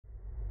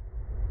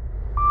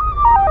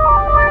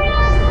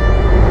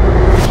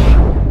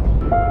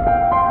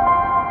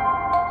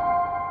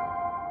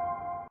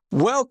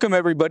Welcome,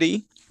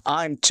 everybody.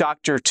 I'm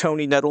Dr.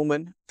 Tony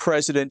Nettleman,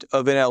 president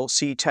of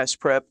NLC Test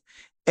Prep,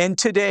 and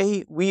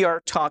today we are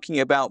talking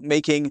about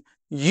making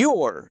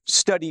your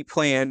study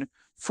plan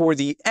for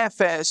the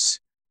FS,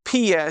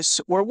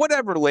 PS, or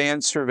whatever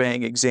land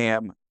surveying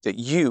exam that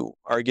you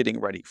are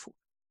getting ready for.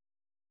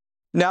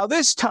 Now,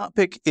 this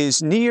topic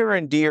is near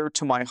and dear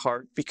to my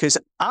heart because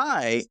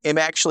I am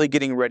actually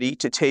getting ready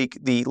to take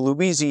the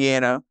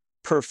Louisiana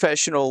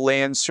Professional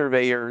Land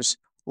Surveyors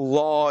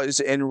Laws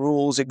and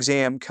Rules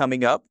exam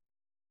coming up.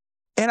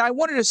 And I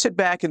wanted to sit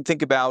back and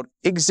think about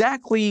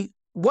exactly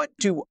what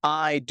do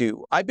I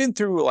do? I've been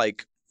through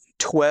like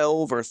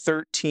 12 or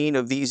 13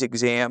 of these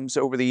exams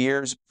over the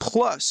years,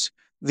 plus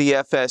the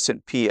FS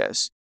and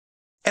PS.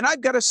 And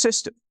I've got a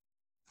system.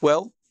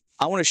 Well,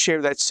 I want to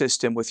share that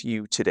system with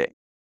you today.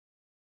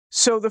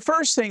 So the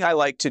first thing I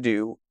like to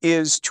do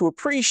is to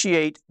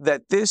appreciate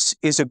that this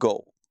is a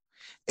goal.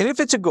 And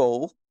if it's a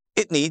goal,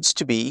 it needs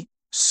to be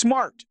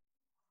SMART.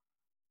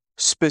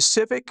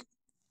 Specific,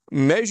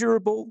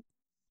 measurable,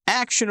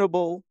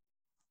 actionable,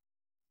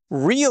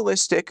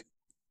 realistic,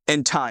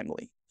 and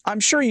timely.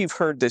 I'm sure you've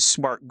heard this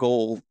SMART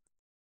goal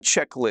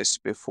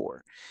checklist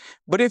before.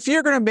 But if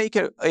you're going to make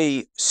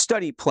a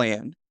study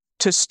plan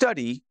to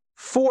study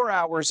 4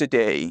 hours a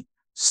day,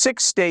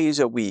 6 days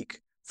a week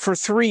for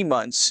 3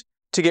 months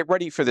to get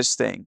ready for this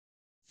thing,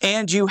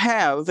 and you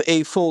have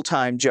a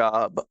full-time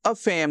job, a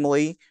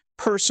family,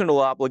 personal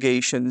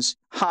obligations,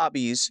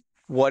 hobbies,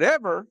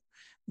 whatever,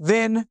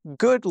 then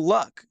good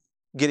luck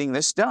getting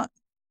this done.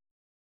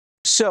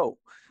 So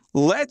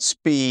let's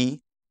be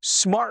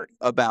smart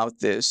about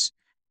this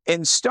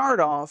and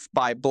start off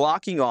by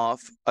blocking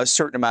off a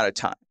certain amount of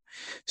time.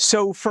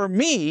 So for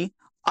me,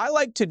 I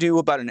like to do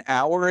about an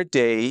hour a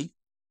day,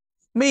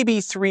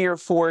 maybe 3 or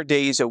 4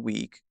 days a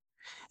week.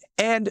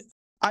 And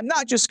I'm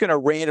not just going to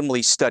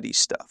randomly study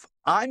stuff.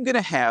 I'm going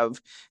to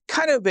have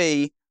kind of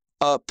a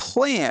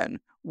plan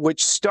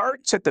which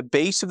starts at the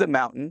base of the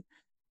mountain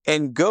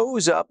and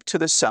goes up to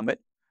the summit,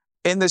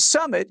 and the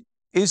summit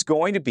is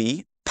going to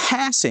be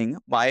passing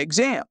my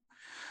exam.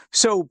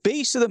 So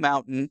base of the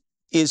mountain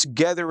is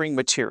gathering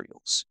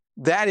materials.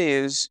 That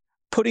is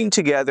putting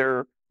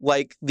together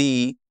like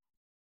the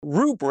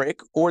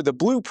rubric or the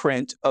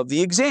blueprint of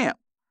the exam.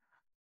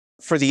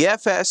 For the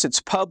FS,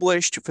 it's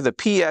published. For the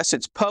PS,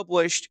 it's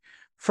published.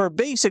 For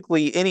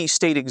basically any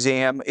state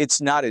exam, it's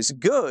not as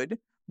good,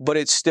 but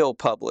it's still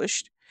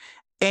published.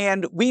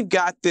 And we've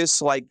got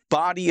this like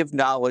body of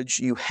knowledge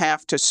you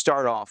have to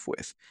start off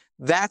with.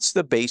 That's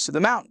the base of the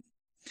mountain.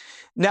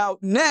 Now,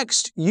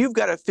 next, you've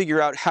got to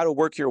figure out how to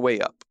work your way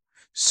up.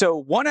 So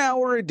 1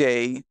 hour a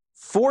day,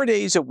 4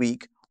 days a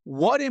week,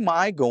 what am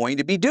I going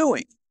to be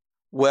doing?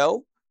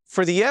 Well,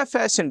 for the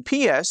FS and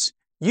PS,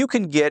 you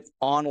can get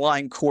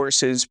online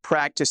courses,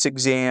 practice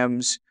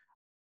exams,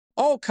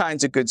 all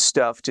kinds of good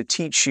stuff to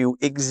teach you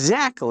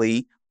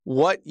exactly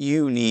what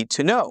you need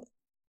to know.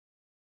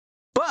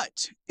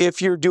 But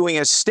if you're doing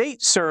a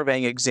state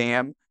surveying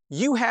exam,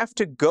 you have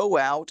to go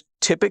out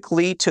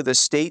typically to the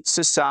state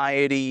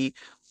society.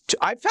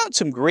 I found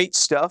some great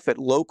stuff at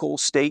local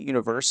state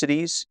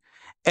universities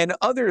and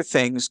other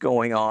things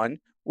going on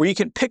where you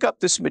can pick up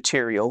this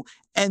material,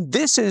 and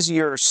this is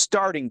your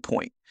starting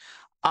point.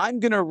 I'm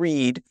going to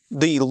read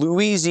the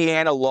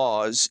Louisiana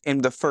laws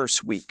in the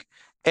first week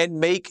and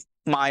make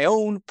my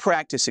own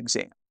practice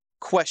exam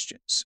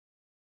questions.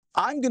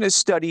 I'm going to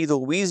study the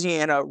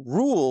Louisiana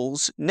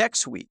rules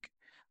next week.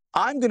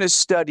 I'm going to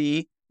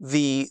study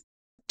the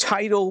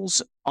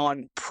titles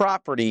on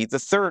property the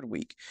third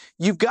week.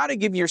 You've got to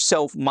give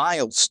yourself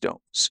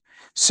milestones.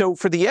 So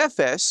for the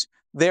FS,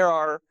 there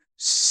are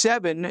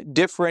 7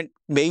 different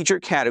major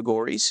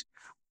categories.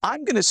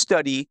 I'm going to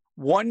study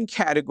one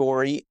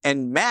category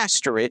and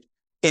master it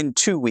in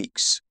 2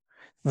 weeks.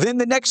 Then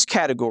the next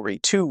category,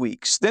 2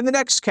 weeks. Then the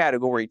next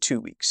category, 2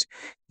 weeks.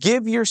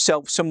 Give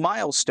yourself some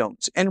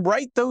milestones and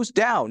write those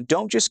down.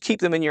 Don't just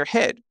keep them in your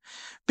head,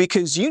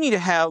 because you need to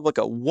have like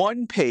a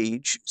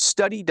 1-page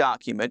study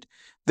document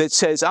that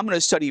says, I'm going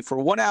to study for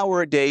 1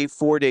 hour a day,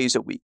 4 days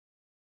a week.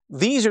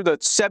 These are the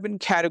 7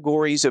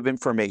 categories of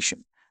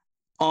information.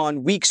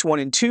 On weeks 1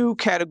 and 2,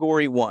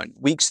 category 1.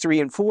 Weeks 3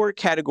 and 4,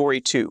 category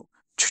 2.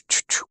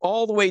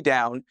 All the way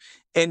down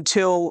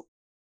until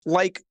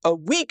like a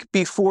week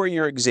before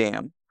your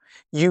exam,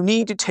 you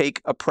need to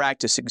take a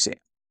practice exam.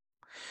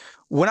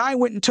 When I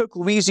went and took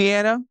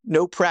Louisiana,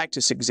 no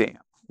practice exam.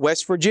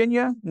 West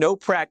Virginia, no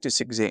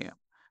practice exam.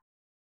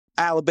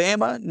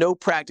 Alabama, no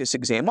practice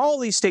exam. All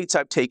these states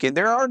I've taken,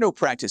 there are no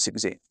practice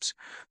exams.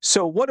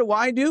 So what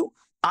do?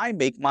 I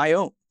make my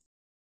own.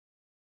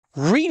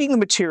 Reading the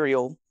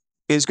material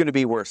is going to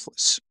be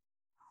worthless.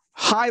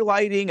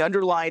 Highlighting,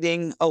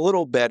 underlining, a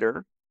little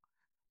better.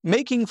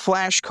 Making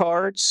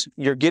flashcards,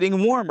 you're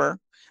getting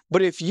warmer,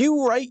 but if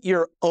you write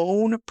your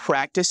own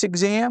practice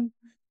exam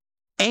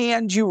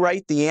and you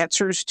write the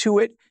answers to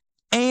it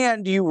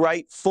and you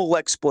write full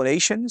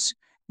explanations,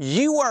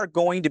 you are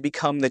going to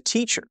become the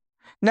teacher.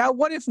 Now,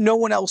 what if no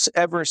one else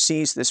ever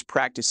sees this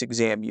practice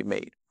exam you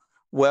made?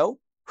 Well,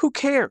 who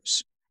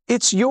cares?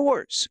 It's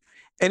yours,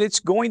 and it's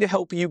going to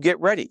help you get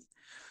ready.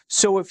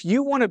 So if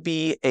you want to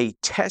be a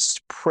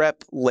test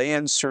prep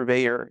land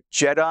surveyor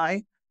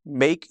Jedi,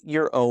 make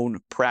your own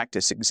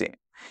practice exam.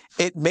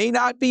 It may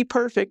not be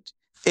perfect.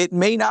 It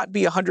may not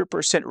be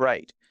 100%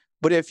 right.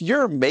 But if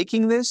you're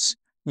making this,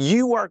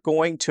 you are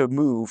going to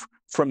move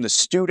from the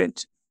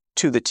student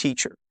to the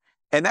teacher.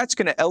 And that's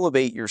going to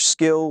elevate your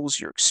skills,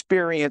 your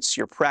experience,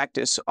 your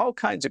practice, all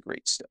kinds of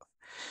great stuff.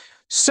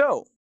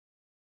 So,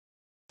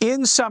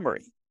 in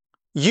summary,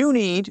 you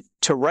need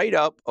to write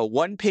up a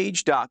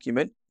one-page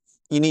document.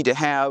 You need to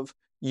have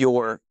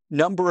your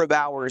number of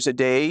hours a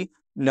day,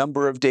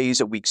 number of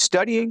days a week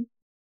studying.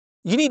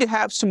 You need to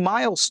have some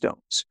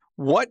milestones.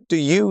 What do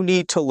you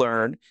need to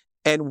learn,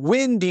 and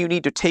when do you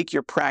need to take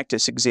your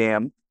practice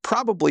exam?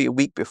 Probably a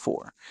week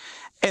before.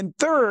 And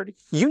third,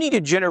 you need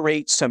to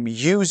generate some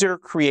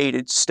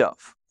user-created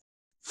stuff.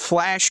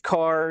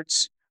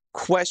 Flashcards,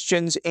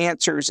 questions,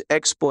 answers,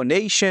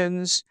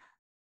 explanations,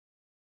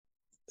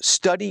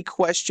 study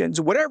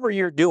questions, whatever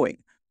you're doing.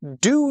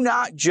 Do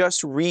not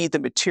just read the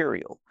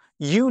material.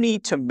 You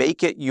need to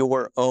make it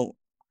your own.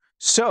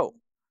 So,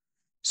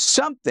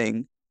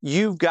 something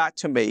you've got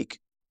to make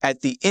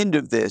at the end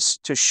of this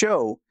to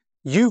show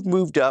you've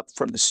moved up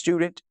from the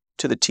student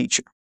to the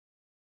teacher.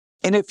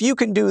 And if you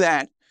can do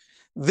that,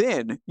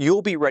 then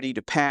you'll be ready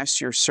to pass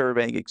your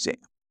surveying exam.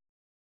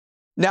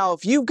 Now,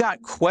 if you've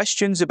got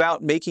questions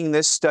about making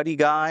this study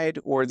guide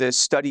or this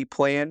study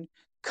plan,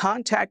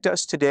 contact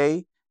us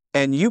today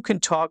and you can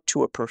talk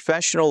to a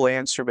professional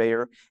land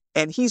surveyor,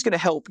 and he's going to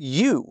help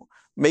you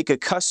make a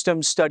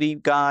custom study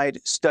guide,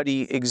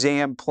 study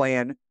exam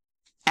plan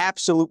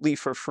absolutely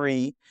for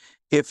free.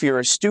 If you're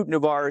a student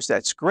of ours,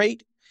 that's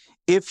great.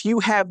 If you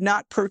have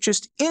not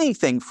purchased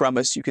anything from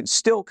us, you can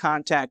still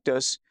contact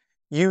us.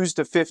 Use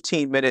the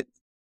 15-minute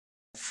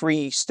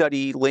free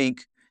study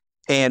link,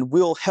 and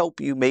we'll help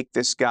you make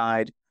this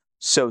guide.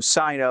 So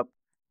sign up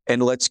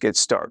and let's get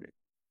started.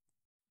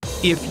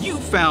 If you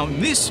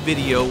found this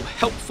video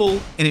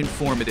helpful and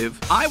informative,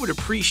 I would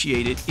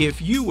appreciate it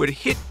if you would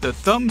hit the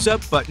thumbs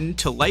up button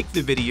to like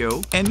the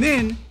video, and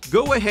then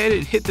go ahead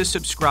and hit the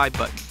subscribe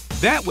button.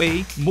 That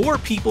way, more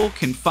people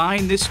can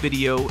find this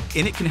video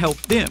and it can help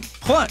them.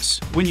 Plus,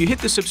 when you hit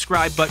the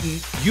subscribe button,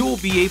 you'll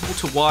be able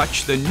to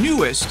watch the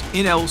newest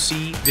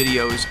NLC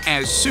videos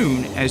as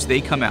soon as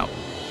they come out.